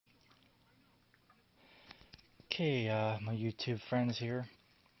Hey, my YouTube friends here.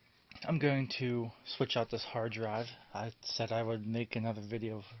 I'm going to switch out this hard drive. I said I would make another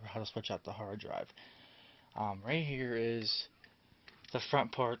video for how to switch out the hard drive. Right here is the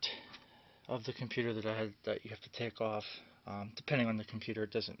front part of the computer that that you have to take off. Depending on the computer,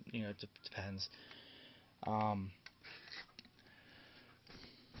 it doesn't, it depends. And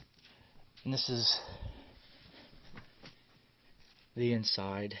this is the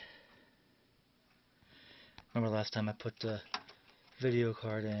inside. Remember last time I put the video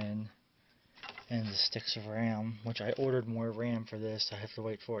card in and the sticks of RAM, which I ordered more RAM for this. I have to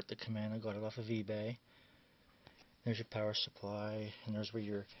wait for it to come in. I got it off of eBay. There's your power supply, and there's where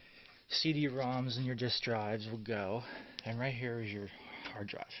your CD-ROMs and your disk drives will go. And right here is your hard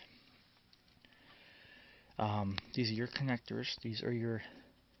drive. These are your connectors. This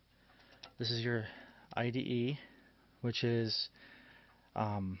is your IDE, which is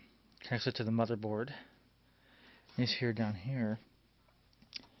connected to the motherboard. This here down here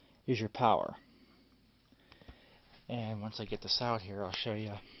is your power. And once I get this out here, I'll show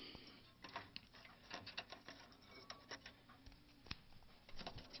you.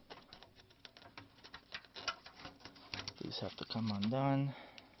 These have to come undone.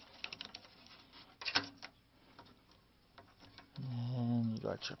 And you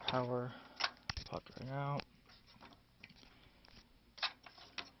got your power popped right out.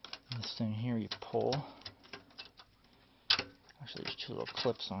 And this thing here you pull. Actually, there's two little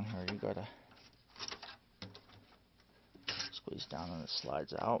clips on here. You gotta squeeze down and it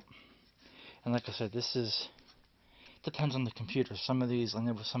slides out. And like I said, this depends on the computer. Some of these, I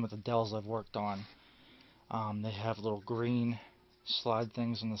know with some of the Dells I've worked on, they have little green slide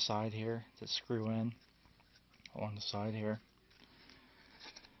things on the side here that screw in on the side here.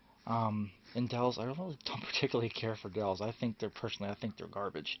 And Dells, I really don't particularly care for Dells. I think they're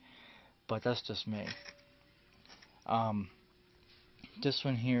garbage, but that's just me. This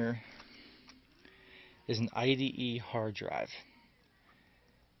one here is an IDE hard drive,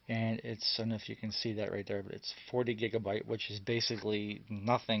 and I don't know if you can see that right there, but it's 40 gigabyte, which is basically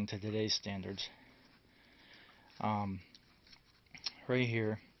nothing to today's standards. Right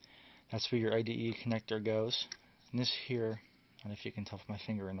here, that's where your IDE connector goes. And this here, I don't know if you can tell from my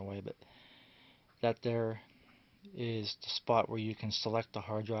finger in the way, but that there is the spot where you can select the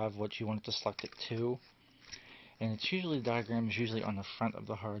hard drive, what you want it to select it to. And it's usually, the diagram is usually on the front of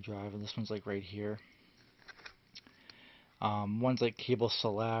the hard drive, and this one's like right here. One's like cable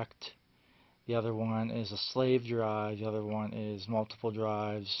select, the other one is a slave drive, the other one is multiple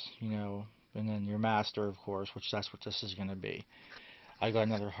drives, and then your master, of course, which that's what this is going to be. I got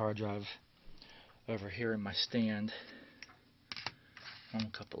another hard drive over here in my stand on a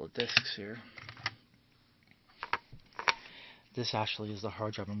couple of discs here. This actually is the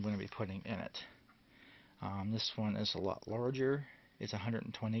hard drive I'm going to be putting in it. This one is a lot larger. It's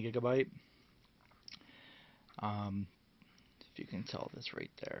 120 gigabyte. If you can tell, this right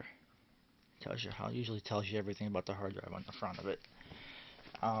there tells you usually tells you everything about the hard drive on the front of it.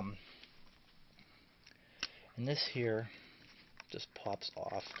 And this here just pops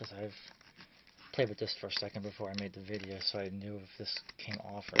off because I've played with this for a second before I made the video, so I knew if this came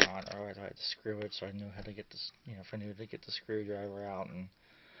off or not, or I had to screw it, so I knew how to get this, if I knew to get the screwdriver out and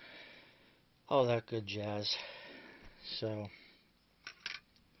all that good jazz. So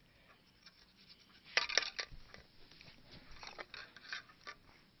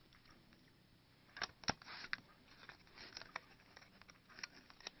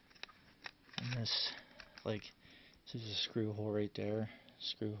and this is a screw hole right there,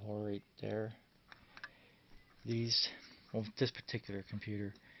 screw hole right there. This particular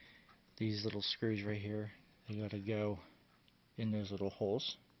computer, these little screws right here, they gotta go in those little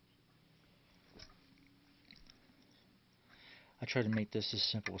holes. I try to make this as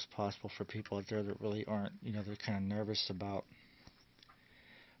simple as possible for people out there that really aren't, they're kind of nervous about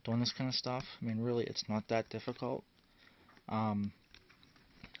doing this kind of stuff. I mean, really, it's not that difficult.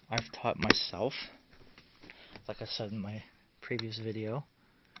 I've taught myself, like I said in my previous video.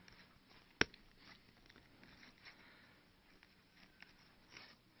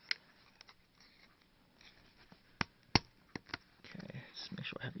 Okay, just make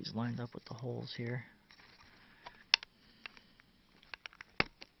sure I have these lined up with the holes here.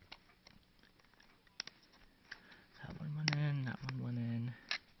 That one went in, that one went in.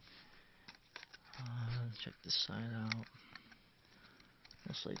 Let's check this side out.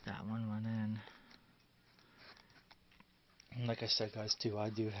 Looks like that one went in. And like I said, guys, too,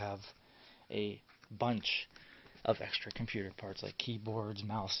 I do have a bunch of extra computer parts, like keyboards,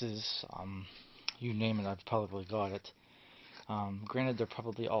 mouses, you name it, I've probably got it. Granted, they're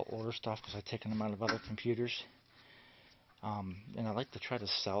probably all older stuff because I've taken them out of other computers. And I like to try to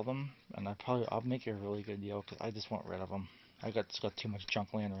sell them, and I'll make it a really good deal because I just want rid of them. It's got too much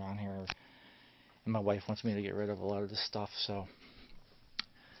junk laying around here, and my wife wants me to get rid of a lot of this stuff. So,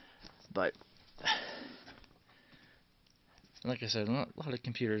 but like I said, a lot of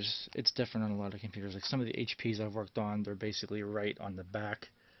computers, it's different on a lot of computers. Like some of the HPs I've worked on, they're basically right on the back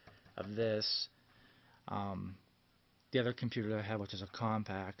of this. The other computer that I have, which is a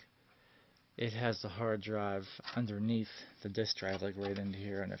compact, it has the hard drive underneath the disk drive, like right into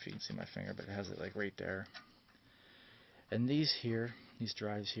here. I don't know if you can see my finger, but it has it like right there. And these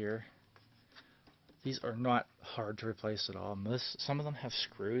drives here, these are not hard to replace at all. Some of them have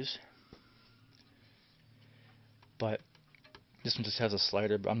screws, but this one just has a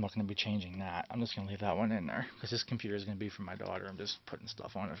slider, but I'm not going to be changing that. I'm just going to leave that one in there because this computer is going to be for my daughter. I'm just putting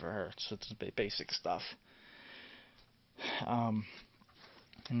stuff on it for her. So it's basic stuff. And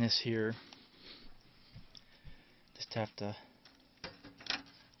this here, just have to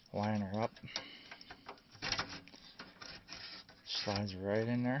line her up. Slides right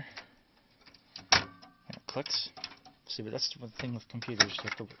in there. And it clicks. See, but that's one thing with computers. You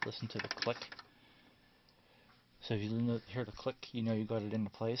have to listen to the click. So if you hear the click, you know you got it into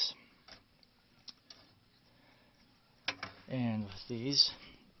place. And with these,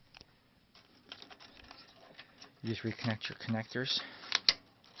 you just reconnect your connectors.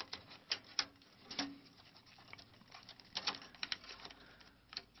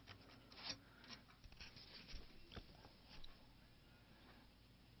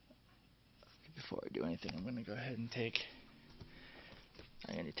 Before I do anything, I'm going to go ahead and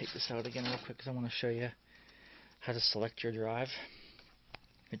I'm going to take this out again real quick because I want to show you how to select your drive.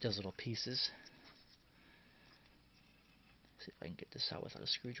 It does little pieces. See if I can get this out without a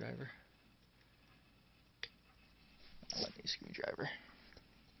screwdriver. I need a screwdriver.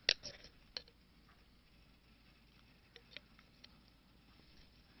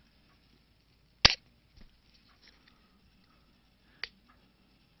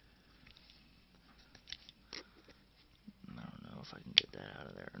 I don't know if I can get that out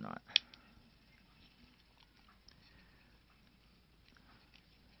of there or not.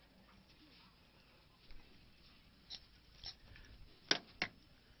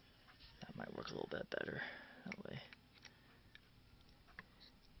 That might work a little bit better that way.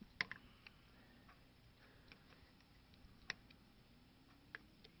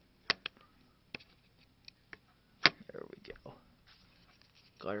 There we go.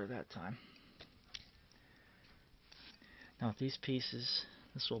 Got her that time. Now these pieces,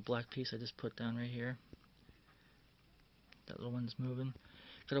 this little black piece I just put down right here, that little one's moving.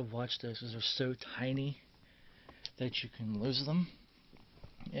 You gotta watch those because they're so tiny that you can lose them.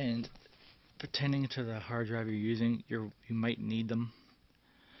 And pertaining to the hard drive you're using, you might need them.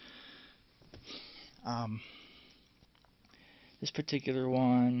 This particular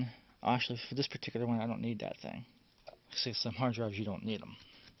one, actually for this particular one, I don't need that thing. See, some hard drives you don't need them,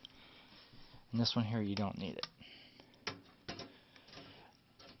 and this one here you don't need it.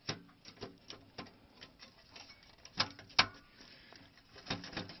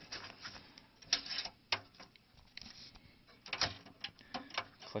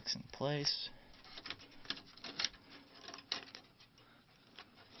 Clicks in place.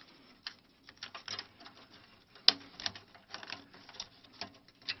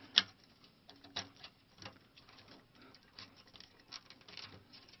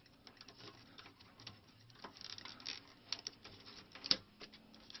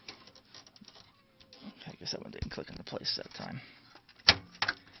 I guess that one didn't click into place that time.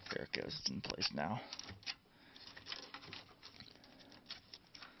 There it goes, it's in place now.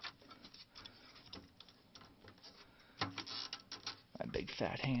 My big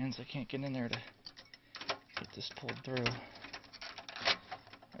fat hands, I can't get in there to get this pulled through. There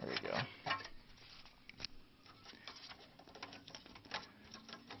we go.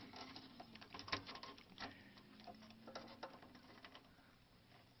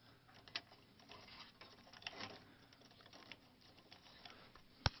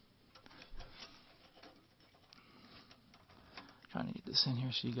 Trying to get this in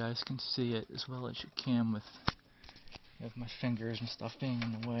here so you guys can see it as well as you can with my fingers and stuff being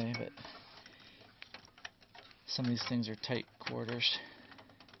in the way, but some of these things are tight quarters.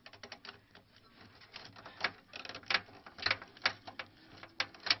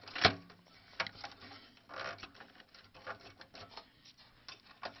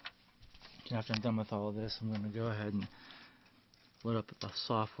 And after I'm done with all of this, I'm going to go ahead and load up the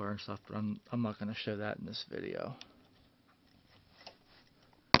software and stuff, but I'm not going to show that in this video,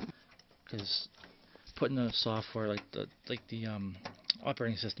 because putting the software like the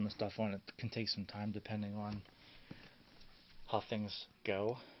operating system and stuff on it can take some time depending on how things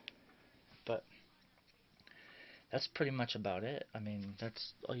go. But that's pretty much about it. I mean,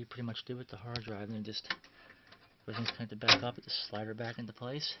 that's all you pretty much do with the hard drive, and just everything's connected back up. Just slide her back into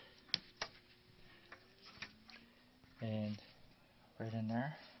place, and right in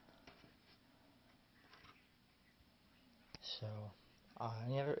there. So,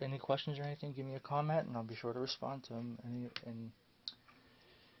 any questions or anything, give me a comment, and I'll be sure to respond to them. And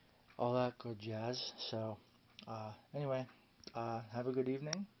all that good jazz. So, anyway, have a good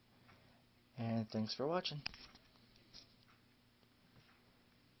evening, and thanks for watching.